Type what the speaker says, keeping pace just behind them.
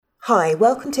Hi,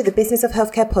 welcome to the Business of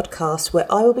Healthcare podcast, where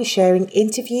I will be sharing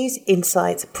interviews,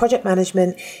 insights, project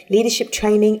management, leadership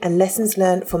training, and lessons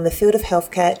learned from the field of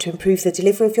healthcare to improve the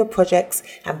delivery of your projects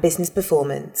and business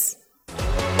performance.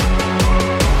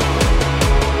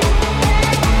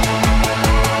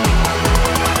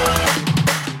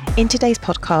 In today's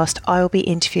podcast, I will be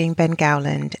interviewing Ben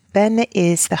Gowland. Ben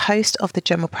is the host of the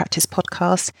General Practice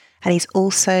podcast, and he's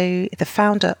also the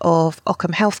founder of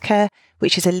Ockham Healthcare,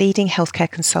 which is a leading healthcare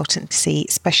consultancy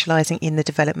specialising in the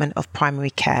development of primary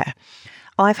care.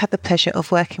 I've had the pleasure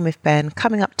of working with Ben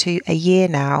coming up to a year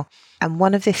now, and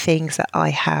one of the things that I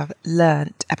have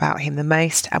learnt about him the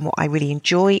most and what I really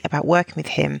enjoy about working with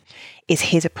him is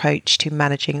his approach to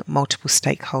managing multiple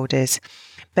stakeholders.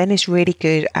 Ben is really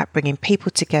good at bringing people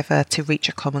together to reach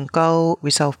a common goal,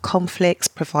 resolve conflicts,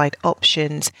 provide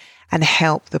options, and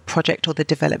help the project or the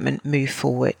development move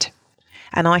forward.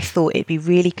 And I thought it'd be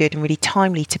really good and really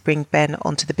timely to bring Ben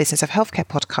onto the Business of Healthcare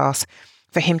podcast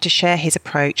for him to share his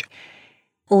approach.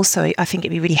 Also, I think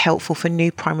it'd be really helpful for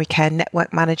new primary care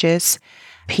network managers,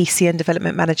 PCN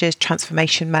development managers,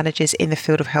 transformation managers in the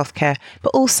field of healthcare,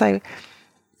 but also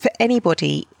for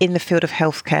anybody in the field of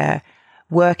healthcare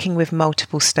working with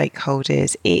multiple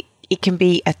stakeholders. It can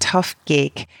be a tough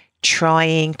gig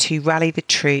trying to rally the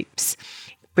troops,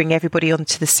 bring everybody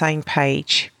onto the same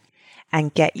page,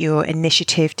 and get your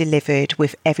initiative delivered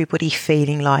with everybody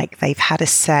feeling like they've had a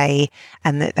say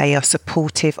and that they are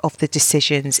supportive of the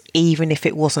decisions, even if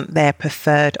it wasn't their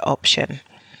preferred option.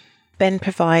 Ben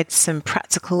provides some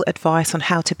practical advice on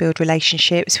how to build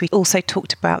relationships. We also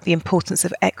talked about the importance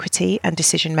of equity and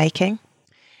decision making.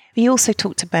 We also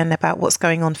talked to Ben about what's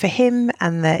going on for him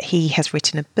and that he has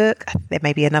written a book. There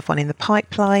may be another one in the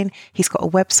pipeline. He's got a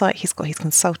website, he's got his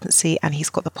consultancy, and he's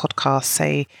got the podcast.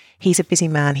 So he's a busy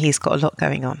man. He's got a lot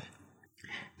going on.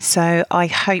 So I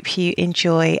hope you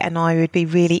enjoy, and I would be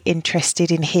really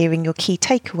interested in hearing your key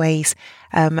takeaways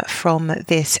from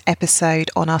this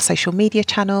episode on our social media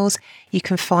channels. You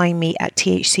can find me at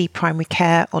THC Primary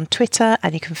Care on Twitter,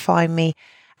 and you can find me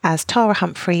as Tara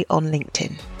Humphrey on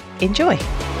LinkedIn. Enjoy.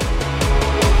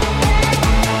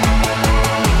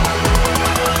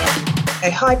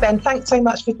 Hi, Ben. Thanks so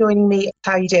much for joining me.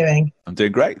 How are you doing? I'm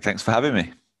doing great. Thanks for having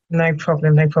me. No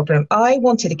problem. I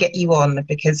wanted to get you on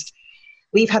because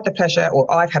I've had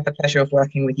the pleasure of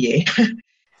working with you.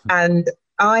 And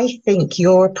I think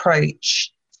your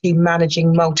approach to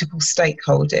managing multiple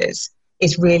stakeholders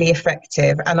is really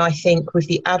effective. And I think with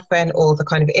the advent or the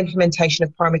kind of implementation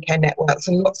of primary care networks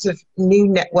and lots of new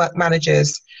network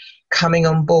managers coming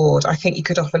on board, I think you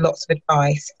could offer lots of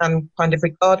advice. And kind of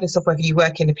regardless of whether you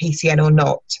work in a PCN or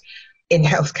not, in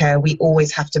healthcare, we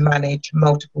always have to manage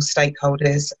multiple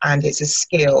stakeholders, and it's a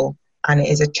skill and it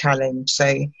is a challenge.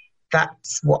 So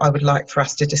that's what I would like for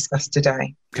us to discuss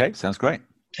today. Okay, sounds great.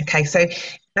 Okay, so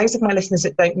those of my listeners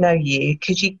that don't know you,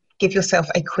 could you give yourself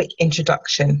a quick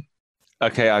introduction?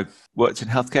 Okay, I've worked in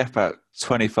healthcare for about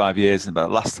 25 years, and about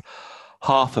the last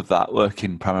half of that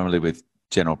working primarily with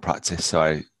general practice. So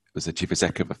I was the chief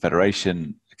executive of a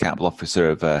federation, accountable officer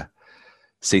of a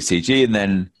CCG, and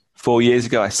then 4 years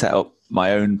ago I set up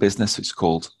my own business, which is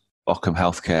called Ockham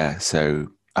Healthcare. So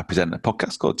I present a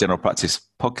podcast called General Practice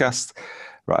Podcast,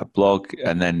 write a blog,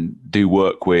 and then do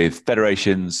work with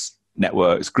federations,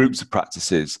 networks, groups of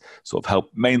practices, sort of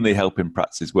mainly helping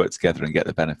practices work together and get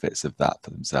the benefits of that for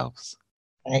themselves.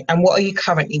 Okay. And what are you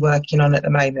currently working on at the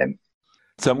moment?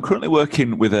 So I'm currently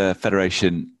working with a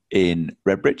federation in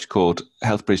Redbridge called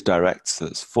Healthbridge Direct. So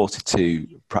there's 42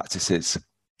 practices.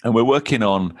 And we're working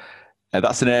on,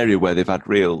 that's an area where they've had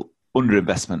real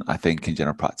underinvestment, I think, in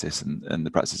general practice, and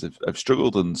the practices have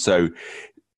struggled. And so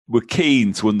we're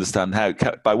keen to understand how,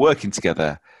 by working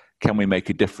together, can we make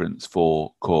a difference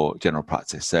for core general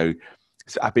practice? So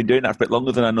I've been doing that for a bit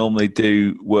longer than I normally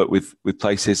do, work with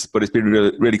places, but it's been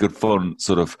really, really good fun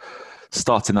sort of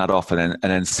starting that off and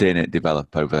then seeing it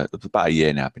develop over about a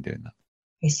year now. I've been doing that.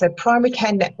 So primary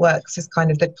care networks is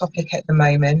kind of the topic at the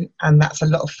moment, and that's a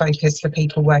lot of focus for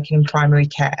people working in primary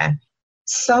care.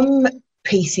 Some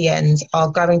PCNs are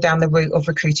going down the route of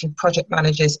recruiting project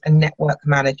managers and network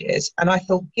managers. And I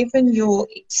thought, given your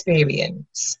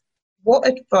experience, what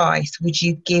advice would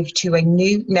you give to a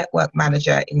new network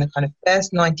manager in the kind of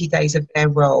first 90 days of their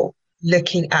role,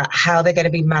 looking at how they're going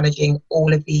to be managing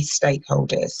all of these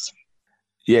stakeholders?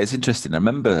 Yeah, it's interesting. I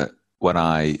remember when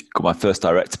I got my first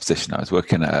director position, I was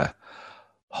working at a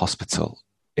hospital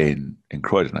in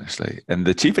Croydon, actually. And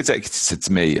the chief executive said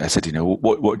to me, I said, what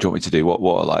do you want me to do? What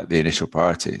are like the initial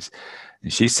priorities?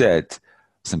 And she said,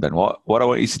 listen, Ben, what I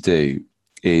want you to do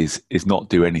is not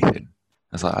do anything.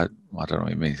 I was like, I don't know what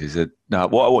he means. He said, no,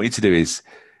 what I want you to do is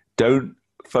don't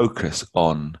focus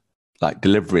on like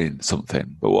delivering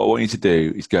something. But what I want you to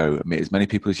do is go and meet as many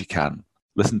people as you can,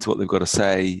 listen to what they've got to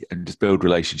say, and just build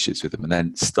relationships with them, and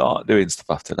then start doing stuff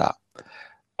after that.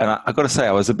 And I've got to say,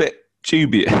 I was a bit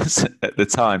dubious at the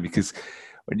time, because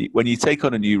when you take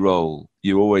on a new role,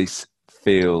 you always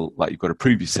feel like you've got to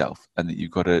prove yourself and that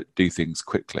you've got to do things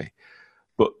quickly.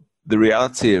 But the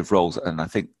reality of roles, and I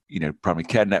think, primary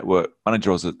care network manager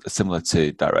roles are similar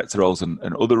to director roles and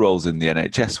other roles in the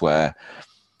NHS, where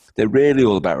they're really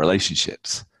all about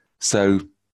relationships. So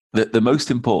the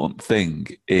most important thing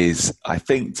is, I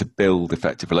think, to build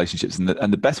effective relationships. And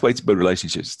the best way to build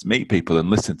relationships is to meet people and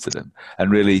listen to them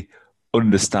and really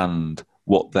understand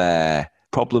what their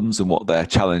problems and what their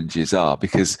challenges are.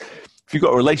 Because if you've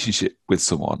got a relationship with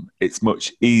someone, it's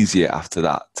much easier after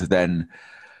that to then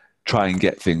try and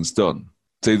get things done.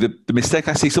 So the mistake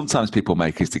I see sometimes people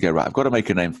make is to go, right, I've got to make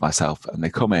a name for myself. And they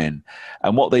come in,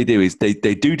 and what they do is they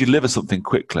do deliver something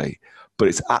quickly, but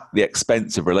it's at the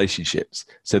expense of relationships.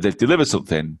 So they've delivered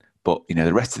something, but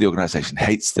the rest of the organization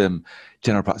hates them.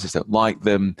 General practice don't like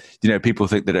them. People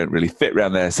think they don't really fit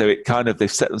around there. So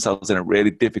they've set themselves in a really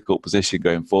difficult position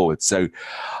going forward. So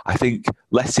I think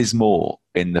less is more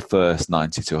in the first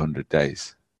 90 to 100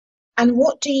 days. And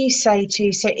what do you say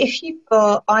to, so if you've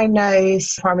got, I know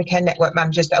primary care network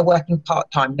managers that are working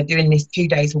part-time, they're doing this 2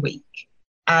 days a week,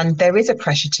 and there is a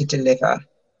pressure to deliver.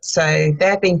 So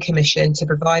they're being commissioned to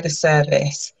provide a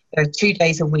service 2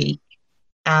 days a week,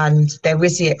 and there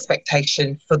is the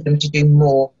expectation for them to do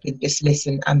more than just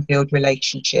listen and build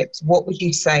relationships. What would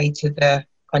you say to the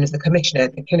commissioner,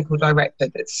 the clinical director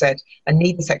that said, I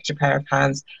need this extra pair of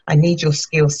hands, I need your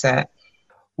skill set?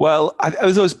 Well,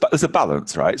 there's a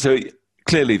balance, right? So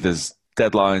clearly there's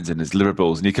deadlines and there's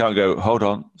deliverables, and you can't go, hold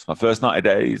on, it's my first 90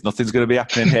 days, nothing's going to be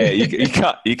happening here. You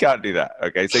can't do that,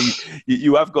 okay? So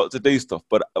you have got to do stuff.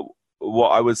 But what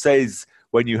I would say is,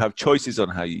 when you have choices on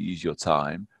how you use your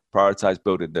time, prioritize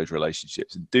building those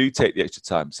relationships and do take the extra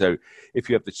time. So if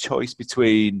you have the choice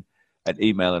between an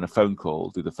email and a phone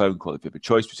call, do the phone call. If you have a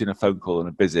choice between a phone call and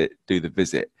a visit, do the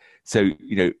visit. So,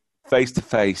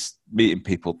 face-to-face, meeting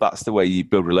people, that's the way you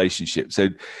build relationships. So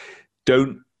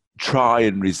don't try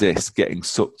and resist getting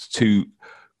sucked too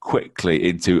quickly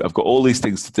into, I've got all these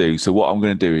things to do, so what I'm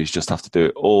going to do is just have to do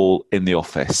it all in the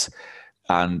office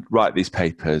and write these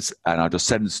papers, and I'll just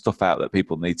send stuff out that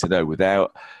people need to know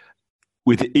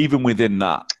even within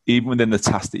the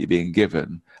task that you're being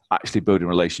given, actually building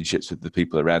relationships with the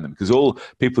people around them. Because all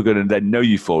people are going to then know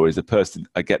you for is the person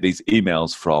I get these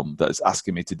emails from that's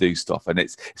asking me to do stuff. And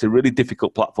it's a really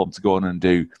difficult platform to go on and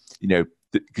do,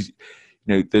 because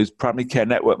those primary care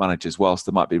network managers, whilst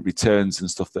there might be returns and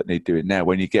stuff that need doing now,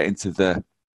 when you get into the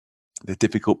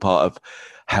difficult part of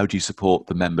how do you support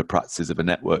the member practices of a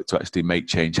network to actually make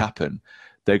change happen,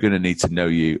 they're going to need to know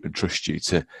you and trust you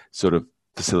to sort of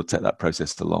facilitate that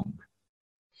process along.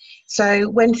 So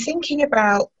when thinking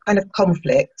about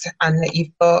conflict, and that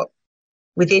you've got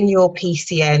within your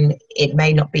PCN, it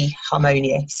may not be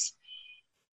harmonious,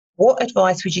 what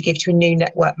advice would you give to a new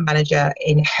network manager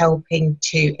in helping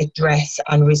to address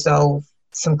and resolve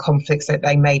some conflicts that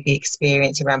they may be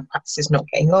experiencing around practices not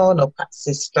getting on or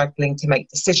practices struggling to make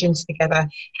decisions together?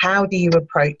 How do you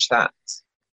approach that?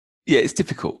 Yeah, it's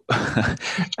difficult.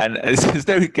 And there's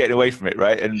no getting away from it,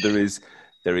 right? And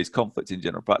there is conflict in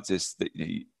general practice that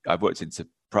I've worked into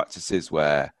practices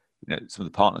where some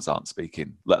of the partners aren't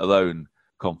speaking, let alone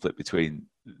conflict between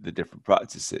the different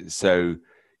practices. So,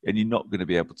 and you're not going to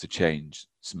be able to change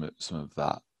some of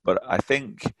that. But I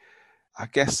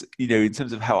guess in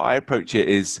terms of how I approach it,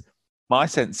 is my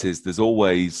sense is there's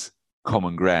always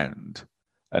common ground,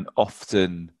 and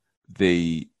often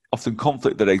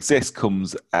conflict that exists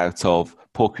comes out of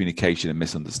poor communication and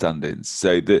misunderstandings.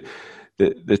 So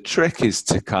the trick is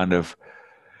to kind of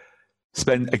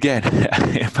spend, again,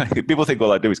 people think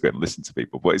all I do is go and listen to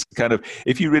people, but it's kind of,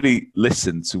 if you really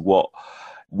listen to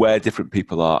where different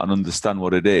people are and understand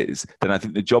what it is, then I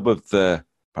think the job of the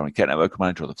primary care network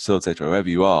manager or the facilitator or whoever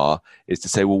you are is to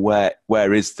say, well,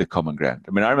 where is the common ground?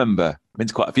 I mean, I remember I've been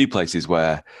to quite a few places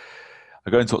where I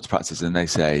go and talk to practices and they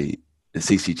say the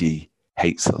CCG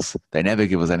hates us. They never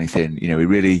give us anything.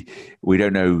 We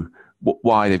don't know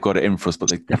why they've got it in for us, but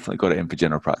they've definitely got it in for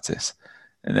general practice.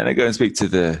 And then I go and speak to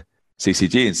the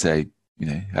CCG and say,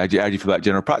 how do you feel about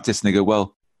general practice? And they go,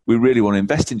 well, we really want to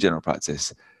invest in general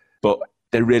practice, but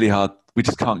they're really hard. We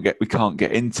can't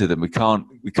get into them. We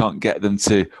can't get them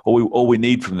to, all we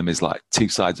need from them is like 2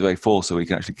 sides of A4 so we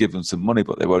can actually give them some money,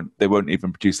 but they won't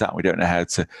even produce that. And we don't know how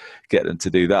to get them to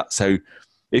do that. So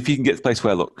if you can get to the place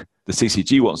where, look, the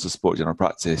CCG wants to support general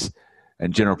practice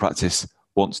and general practice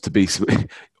wants to be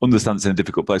understands in a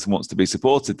difficult place and wants to be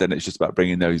supported, then it's just about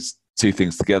bringing those two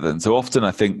things together. And so often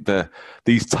I think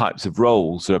these types of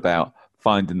roles are about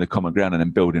finding the common ground and then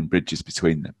building bridges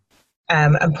between them.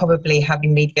 And probably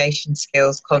having mediation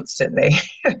skills constantly.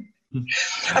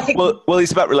 I think well,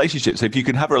 it's about relationships. So if you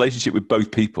can have a relationship with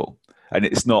both people, and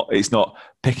it's not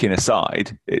picking a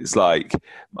side, it's like,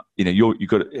 you've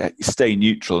got to stay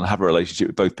neutral and have a relationship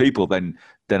with both people, then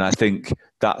I think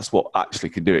that's what actually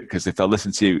can do it. Because if they'll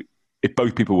listen to you, if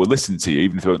both people will listen to you,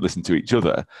 even if they won't listen to each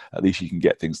other, at least you can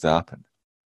get things to happen.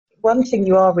 One thing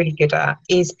you are really good at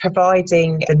is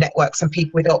providing the networks and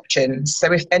people with options.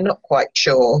 So if they're not quite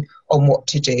sure on what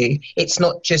to do, it's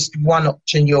not just one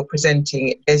option you're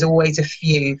presenting. There's always a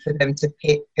few for them to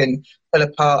pick and pull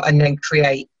apart and then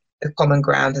create a common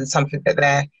ground and something that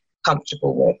they're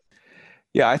comfortable with.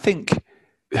 Yeah, I think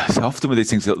so often with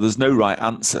these things, there's no right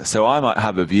answer. So I might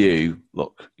have a view,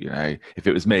 look, if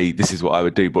it was me, this is what I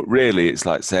would do. But really it's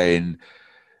like saying,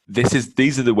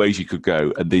 these are the ways you could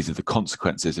go, and these are the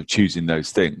consequences of choosing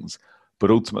those things.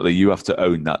 But ultimately, you have to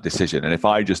own that decision. And if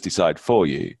I just decide for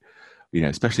you,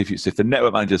 especially if the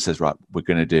network manager says, right, we're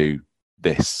going to do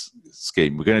this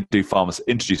scheme, we're going to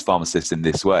introduce pharmacists in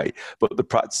this way, but the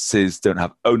practices don't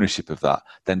have ownership of that,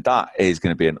 then that is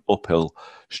going to be an uphill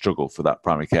struggle for that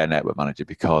primary care network manager,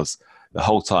 because the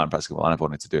whole time practically, well, I never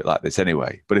wanted to do it like this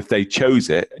anyway. But if they chose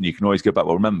it, and you can always go back,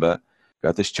 well, remember, you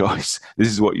had this choice, this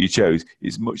is what you chose,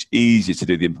 it's much easier to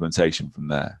do the implementation from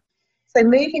there. So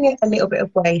moving it a little bit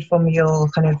away from your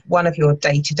one of your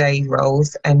day-to-day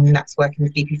roles, and that's working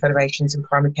with GP federations and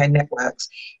primary care networks,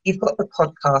 you've got the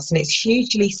podcast and it's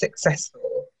hugely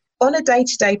successful. On a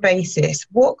day-to-day basis,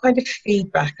 what kind of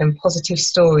feedback and positive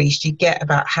stories do you get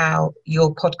about how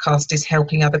your podcast is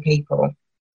helping other people?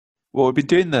 Well, we've been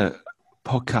doing the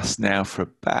podcast now for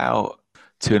about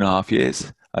 2.5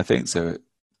 years, I think. So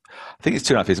I think it's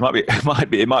 2.5 years.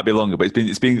 It might be longer, but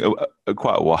it's been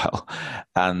quite a while.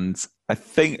 And I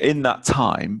think in that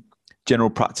time, general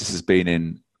practice has been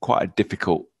in quite a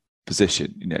difficult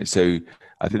position. So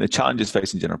I think the challenges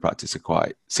facing general practice are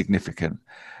quite significant.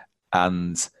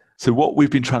 And so what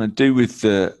we've been trying to do with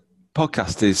the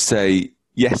podcast is say,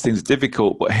 yes, things are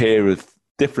difficult, but here are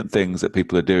different things that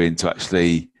people are doing to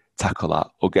actually tackle that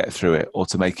or get through it or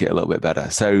to make it a little bit better.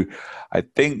 So I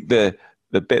think the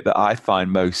bit that I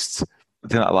find the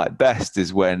thing that I like best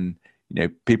is when,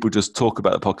 people just talk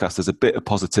about the podcast as a bit of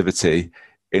positivity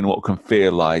in what can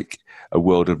feel like a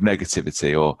world of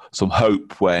negativity, or some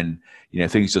hope when,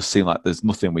 things just seem like there's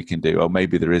nothing we can do, or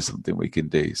maybe there is something we can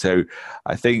do. So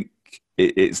I think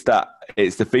it's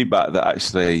the feedback that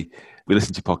actually we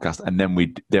listened to your podcast and then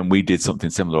we did something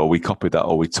similar, or we copied that,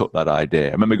 or we took that idea.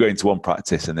 I remember going to one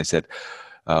practice and they said,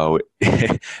 they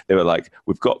were like,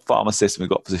 we've got pharmacists and we've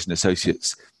got physician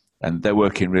associates and they're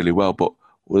working really well, but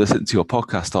we're listening to your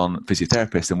podcast on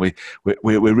physiotherapists and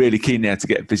we're really keen now to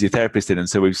get a physiotherapist in. And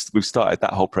so we've started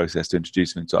that whole process to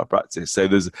introduce them into our practice. So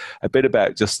there's a bit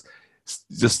about just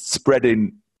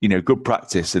spreading, good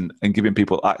practice and giving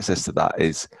people access to that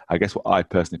is, I guess, what I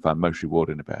personally find most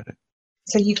rewarding about it.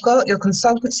 So you've got your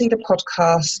consultancy, the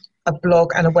podcast, a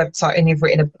blog and a website, and you've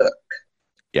written a book.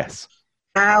 Yes.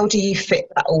 How do you fit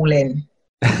that all in?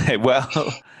 Well,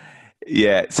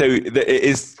 yeah. So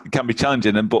it can be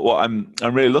challenging, but what I'm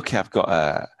really lucky. I've got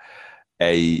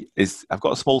I've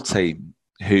got a small team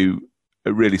who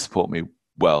really support me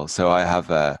well. So I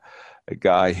have a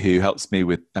guy who helps me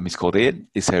with. He's called Ian.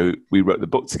 So we wrote the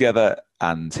book together,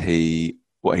 and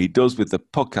what he does with the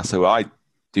podcast. So I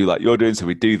do like you're doing. So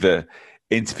we do the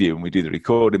interview and we do the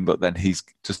recording, but then he's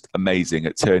just amazing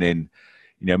at turning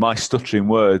my stuttering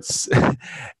words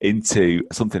into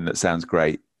something that sounds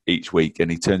great each week, and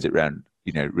he turns it around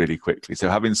really quickly. So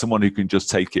having someone who can just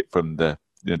take it from the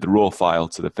raw file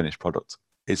to the finished product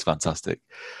is fantastic.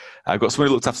 I've got someone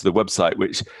who looked after the website,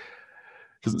 which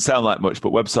doesn't sound like much,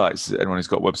 but websites, anyone who's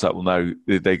got a website will know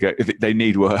they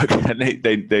need work, and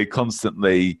they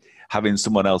constantly having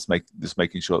someone else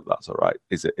making sure that's all right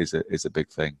is a big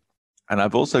thing. And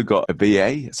I've also got a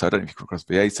VA, so I don't know if you come across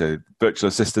VA, so virtual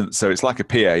assistant. So it's like a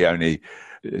PA, only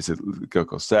it's a girl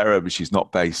called Sarah, but she's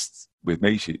not based with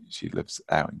me. She lives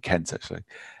out in Kent, actually.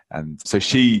 And so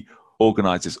she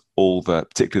organises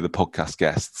particularly the podcast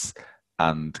guests,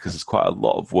 and because there's quite a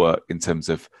lot of work in terms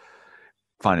of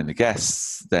finding the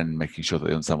guests, then making sure that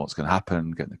they understand what's going to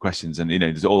happen, getting the questions, and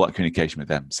there's all that communication with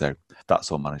them. So that's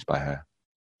all managed by her.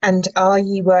 And are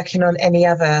you working on any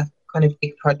other kind of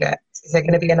big projects? Is there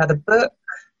going to be another book?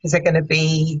 Is there going to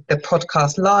be the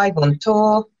podcast live on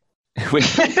tour?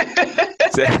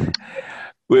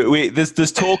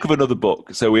 There's talk of another book.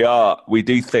 So we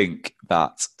do think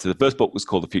that. So the first book was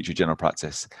called The Future of General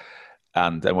Practice,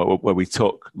 and where we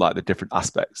took like the different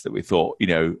aspects that we thought,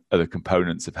 are the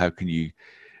components of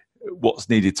what's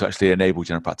needed to actually enable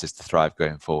general practice to thrive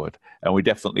going forward. And we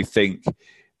definitely think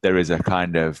there is a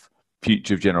kind of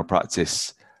future of general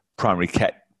practice primary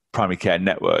care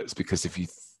networks, because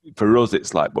for us,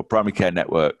 it's like, well, primary care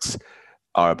networks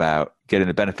are about getting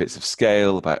the benefits of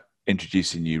scale, about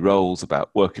introducing new roles,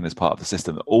 about working as part of the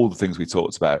system, all the things we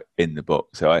talked about in the book.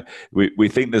 So we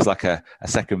think there's like a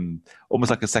second,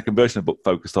 almost like a second version of the book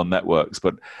focused on networks,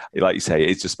 but like you say,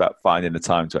 it's just about finding the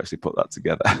time to actually put that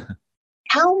together.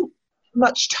 How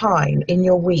much time in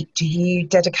your week do you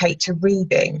dedicate to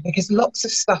reading? Because lots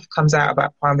of stuff comes out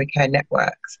about primary care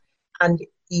networks and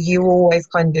you're always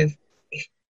kind of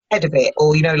ahead of it,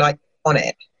 or, like on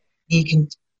it. You can,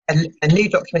 a new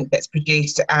document gets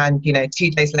produced and,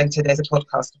 2 days later there's a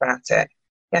podcast about it.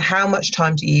 How much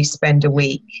time do you spend a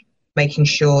week making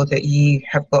sure that you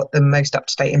have got the most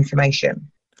up-to-date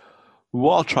information?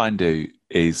 What I'll try and do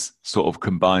is sort of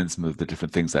combine some of the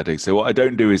different things I do. So what I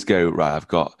don't do is go, right,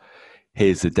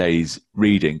 here's the day's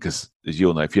reading, because as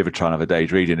you'll know, if you ever try and have a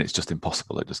day's reading, it's just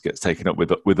impossible. It just gets taken up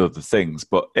with other things.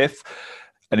 But if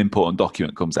an important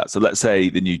document comes out, so let's say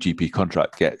the new GP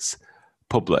contract gets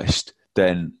published,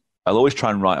 then I'll always try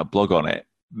and write a blog on it,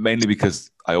 mainly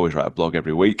because I always write a blog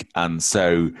every week. And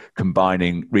so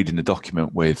combining reading the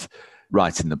document with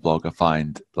writing the blog, I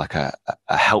find like a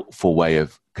helpful way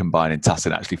of combining tasks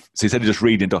and actually, so instead of just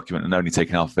reading a document and only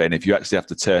taking half of it, and if you actually have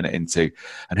to turn it into,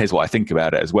 and here's what I think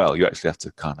about it as well, you actually have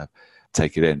to kind of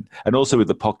take it in. And also with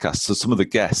the podcast, so some of the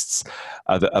guests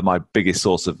are my biggest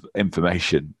source of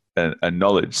information and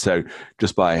knowledge. So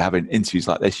just by having interviews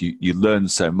like this, you learn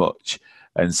so much.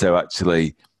 And so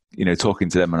actually, talking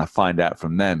to them, and I find out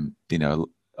from them,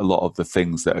 a lot of the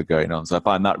things that are going on. So I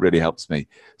find that really helps me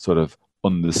sort of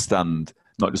understand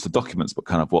not just the documents, but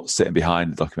kind of what's sitting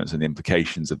behind the documents and the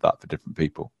implications of that for different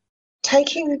people.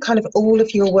 Taking kind of all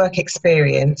of your work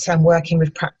experience and working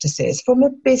with practices from a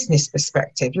business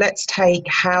perspective, let's take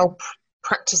how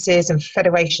practices and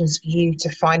federations view to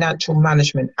financial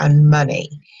management and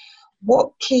money.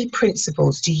 What key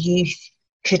principles do you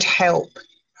could help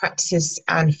practices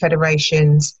and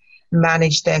federations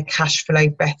manage their cash flow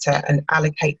better and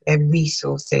allocate their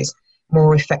resources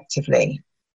more effectively?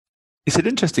 It's an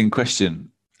interesting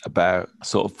question about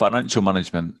sort of financial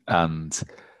management and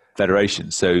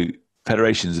federations. So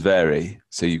federations vary.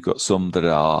 So you've got some that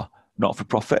are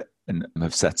not-for-profit and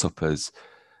have set up as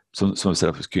some have set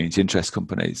up as community interest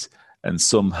companies, and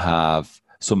some are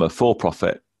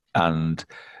for-profit, and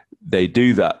they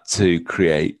do that to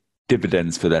create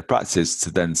dividends for their practices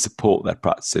to then support their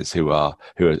practices who are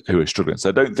struggling. So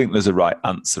I don't think there's a right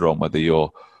answer on whether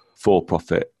you're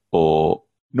for-profit or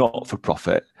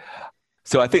not-for-profit.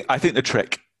 So I think the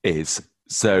trick is,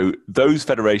 so those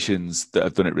federations that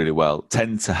have done it really well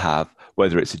tend to have,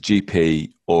 whether it's a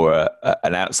GP or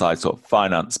an outside sort of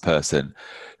finance person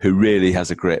who really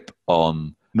has a grip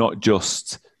on not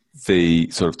just the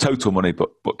sort of total money,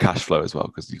 but cash flow as well,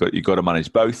 because you've got to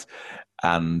manage both.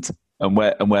 And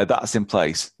where that's in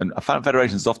place, and I found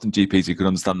federations often GPs who can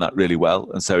understand that really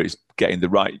well, and so it's getting the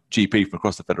right GP from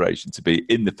across the federation to be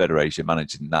in the federation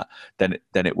managing that, then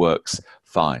it works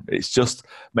fine. It's just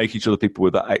making sure the people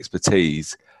with that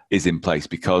expertise is in place,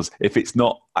 because if it's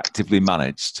not actively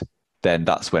managed, then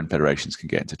that's when federations can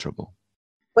get into trouble.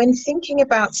 When thinking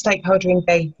about stakeholder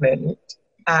engagement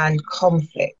and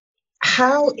conflict,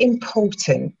 how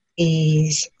important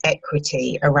is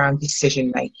equity around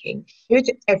decision making?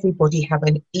 Should everybody have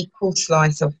an equal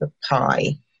slice of the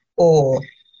pie, or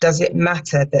does it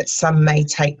matter that some may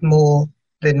take more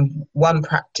than one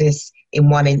practice in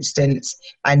one instance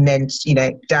and then,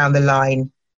 down the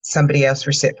line somebody else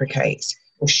reciprocates?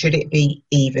 Or should it be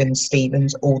even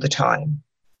Stevens all the time?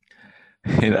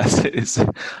 It's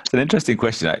an interesting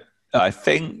question. I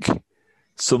think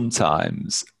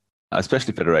sometimes,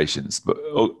 especially federations, but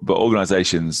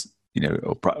organisations,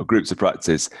 or groups of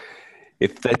practice,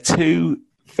 if they're too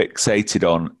fixated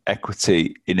on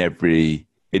equity in every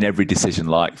decision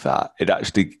like that, it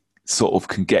actually sort of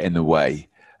can get in the way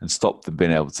and stop them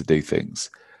being able to do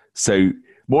things. So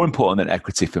more important than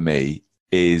equity for me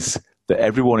is that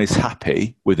everyone is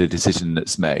happy with a decision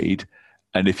that's made.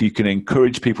 And if you can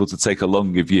encourage people to take a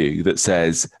longer view that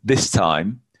says, this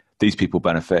time, these people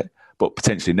benefit, but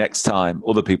potentially next time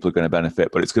other people are going to benefit,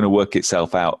 but it's going to work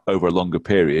itself out over a longer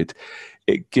period,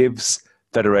 it gives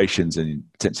federations and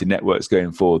potentially networks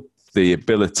going forward the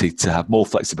ability to have more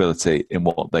flexibility in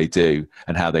what they do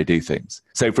and how they do things.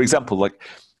 So, for example, like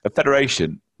a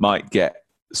federation might get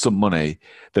some money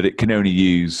that it can only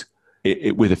use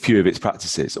with a few of its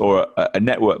practices, or a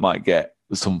network might get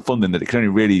some funding that it can only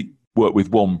really work with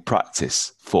one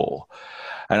practice for.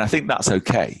 And I think that's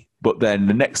okay. But then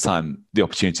the next time the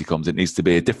opportunity comes, it needs to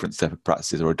be a different set of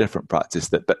practices or a different practice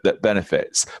that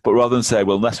benefits. But rather than say,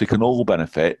 well, unless we can all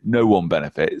benefit, no one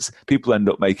benefits, people end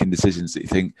up making decisions that you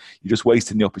think you're just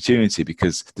wasting the opportunity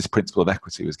because this principle of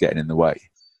equity was getting in the way.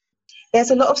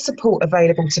 There's a lot of support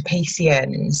available to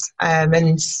PCNs. And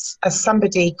as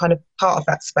somebody kind of part of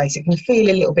that space, it can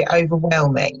feel a little bit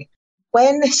overwhelming.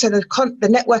 So the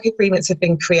network agreements have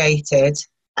been created,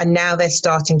 and now they're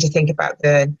starting to think about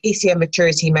the PCN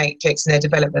maturity matrix and their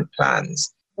development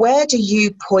plans. Where do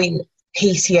you point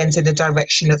PCNs in the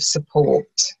direction of support?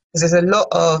 Because there's a lot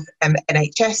of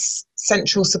NHS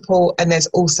central support, and there's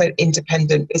also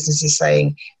independent businesses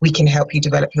saying, we can help you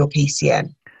develop your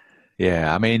PCN.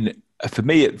 Yeah, I mean, for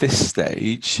me at this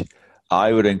stage,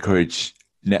 I would encourage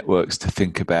networks to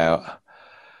think about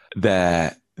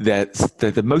the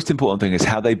most important thing is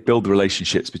how they build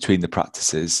relationships between the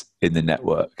practices in the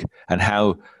network, and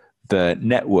how the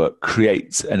network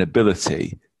creates an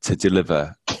ability to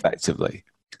deliver effectively.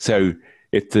 So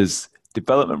if there's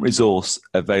development resource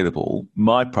available,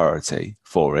 my priority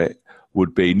for it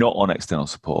would be not on external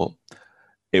support.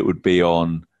 It would be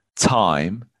on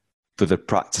time for the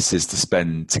practices to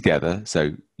spend together.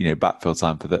 So, backfill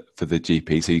time for the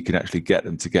GP, so you can actually get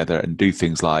them together and do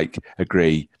things like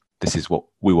agree, this is what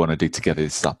we want to do together.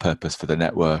 This is our purpose for the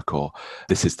network, or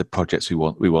this is the projects we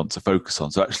want to focus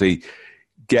on. So actually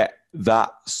get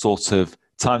that sort of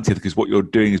time together, because what you're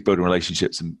doing is building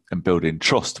relationships and building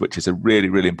trust, which is a really,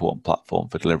 really important platform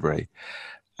for delivery.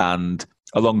 And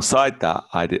alongside that,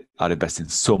 I'd invest in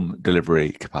some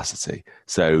delivery capacity.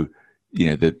 So,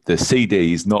 the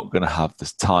CD is not going to have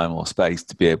this time or space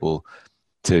to be able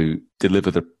to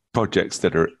deliver the projects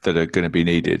that are going to be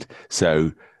needed.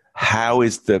 So how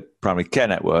is the primary care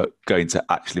network going to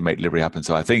actually make delivery happen?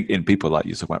 So I think in people like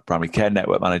you talk about primary care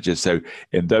network managers, so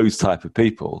in those type of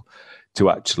people, to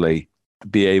actually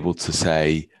be able to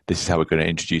say, this is how we're going to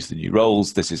introduce the new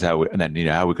roles, this is how and then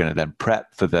how we're going to then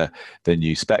prep for the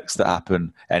new specs that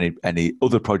happen, any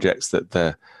other projects that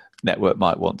the network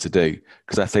might want to do.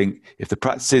 Because I think if the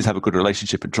practices have a good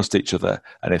relationship and trust each other,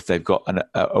 and if they've got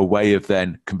a way of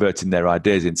then converting their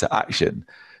ideas into action,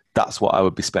 that's what I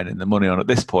would be spending the money on at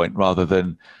this point, rather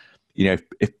than,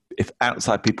 if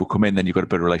outside people come in, then you've got to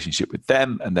build a relationship with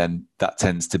them. And then that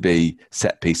tends to be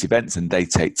set piece events, and they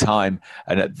take time.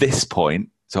 And at this point,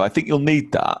 so I think you'll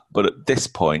need that. But at this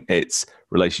point, it's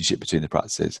relationship between the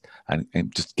practices and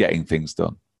just getting things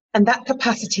done. And that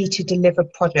capacity to deliver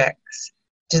projects,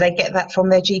 do they get that from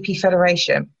their GP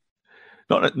federation?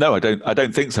 No, I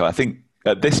don't think so. I think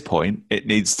at this point, it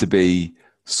needs to be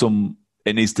someone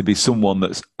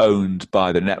that's owned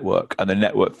by the network, and the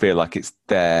network feel like it's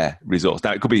their resource.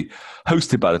 Now, it could be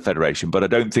hosted by the federation, but I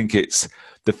don't think it's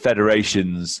the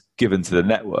federations given to the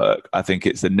network. I think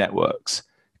it's the networks,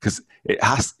 because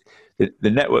the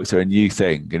networks are a new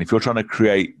thing. And if you're trying to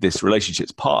create this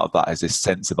relationship, part of that is this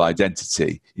sense of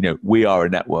identity. We are a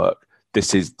network.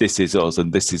 This is us,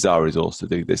 and this is our resource to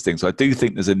do this thing. So I do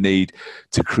think there's a need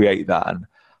to create that and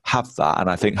have that. And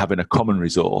I think having a common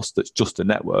resource that's just the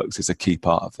networks is a key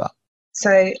part of that.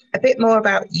 So a bit more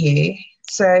about you.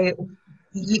 So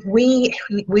we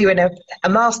were in a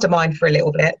mastermind for a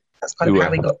little bit. That's kind of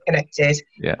how we got connected.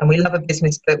 Yeah. And we love a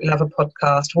business book. We love a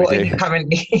podcast. What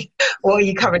are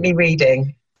you currently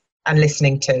reading and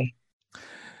listening to?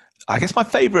 I guess my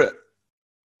favourite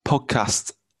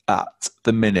podcast at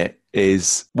the minute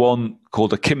is one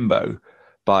called Akimbo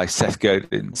by Seth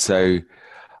Godin. So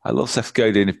I love Seth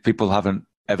Godin. If people haven't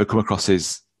ever come across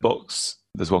his books,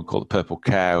 there's one called The Purple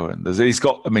Cow, and he's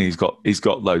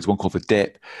got loads. One called The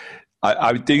Dip.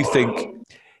 I do think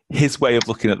his way of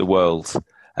looking at the world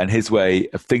and his way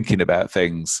of thinking about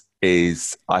things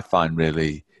is, I find,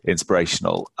 really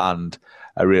inspirational and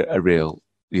a real.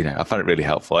 I find it really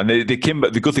helpful. And the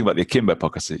good thing about the Akimbo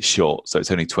podcast is it's short, so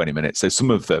it's only 20 minutes. So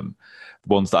some of them,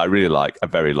 ones that I really like, are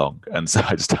very long, and so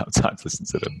I just don't have time to listen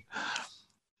to them.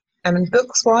 And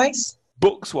books-wise?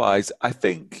 Books-wise, I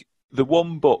think the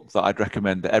one book that I'd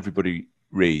recommend that everybody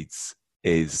reads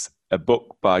is a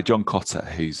book by John Cotter,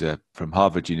 who's from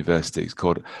Harvard University. It's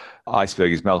called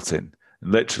Iceberg is Melting.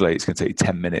 And literally, it's going to take you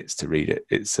 10 minutes to read it.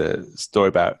 It's a story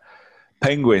about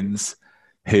penguins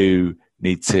who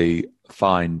need to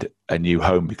find a new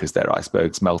home because their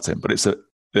iceberg's melting. But it's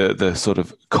the sort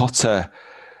of Cotter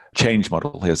change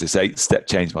model. He has this 8-step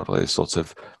change model. It's sort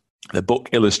of, the book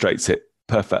illustrates it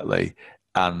perfectly.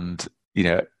 And,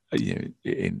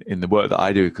 in the work that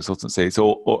I do in consultancy, it's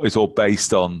all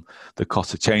based on the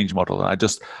cost of change model. And I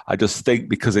just think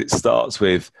because it starts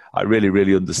with, I really,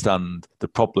 really understand the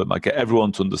problem. I get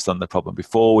everyone to understand the problem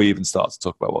before we even start to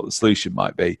talk about what the solution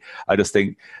might be. I just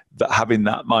think that having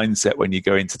that mindset when you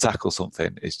go in to tackle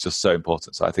something is just so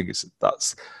important. So I think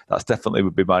that's definitely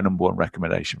would be my number one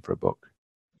recommendation for a book.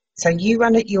 So you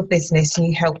run your business and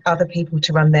you help other people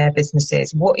to run their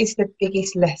businesses. What is the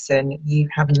biggest lesson you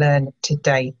have learned to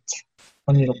date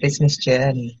on your business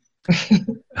journey?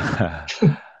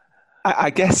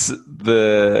 I guess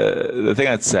the thing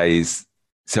I'd say is,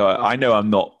 so I know I'm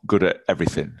not good at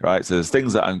everything, right? So there's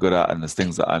things that I'm good at and there's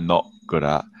things that I'm not good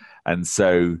at. And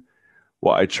so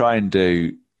what I try and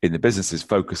do in the business is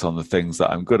focus on the things that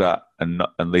I'm good at and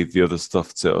leave the other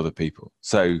stuff to other people.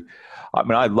 So, I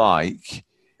mean, I like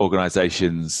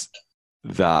organizations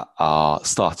that are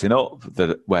starting up,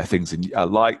 where things I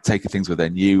like taking things where they're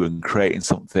new and creating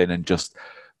something and just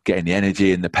getting the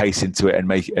energy and the pace into it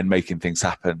and making things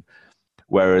happen.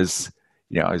 Whereas,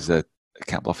 I was a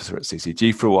camp officer at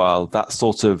CCG for a while, that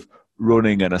sort of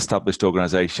running an established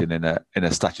organization in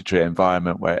a statutory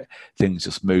environment where things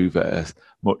just move at a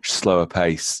much slower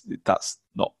pace, that's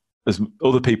not,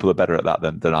 other people are better at that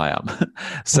than I am.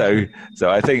 So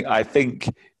I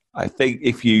think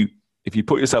if you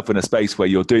put yourself in a space where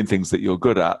you're doing things that you're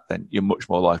good at, then you're much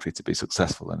more likely to be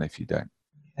successful than if you don't.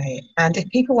 Okay. And if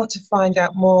people want to find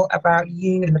out more about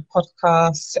you and the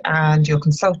podcast and your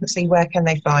consultancy, where can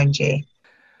they find you?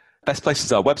 Best place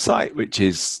is our website, which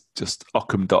is just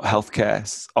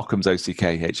ockham.healthcare. Ockham's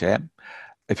OCKHAM.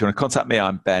 If you want to contact me,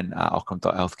 I'm Ben at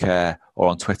ockham.healthcare, or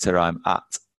on Twitter, I'm at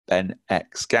Ben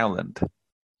X Gowland.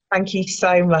 Thank you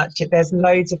so much. There's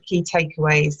loads of key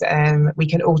takeaways we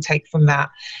can all take from that.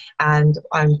 And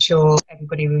I'm sure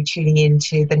everybody will be tuning in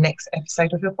to the next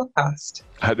episode of your podcast.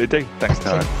 I hope they do. Thanks,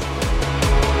 Tara.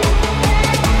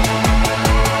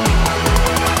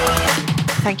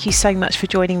 Thank you so much for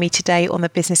joining me today on the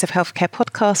Business of Healthcare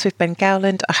podcast with Ben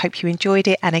Gowland. I hope you enjoyed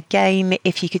it. And again,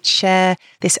 if you could share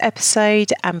this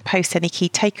episode and post any key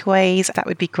takeaways, that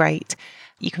would be great.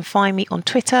 You can find me on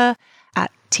Twitter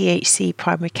at THC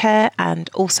Primary Care and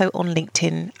also on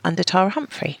LinkedIn under Tara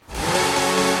Humphrey.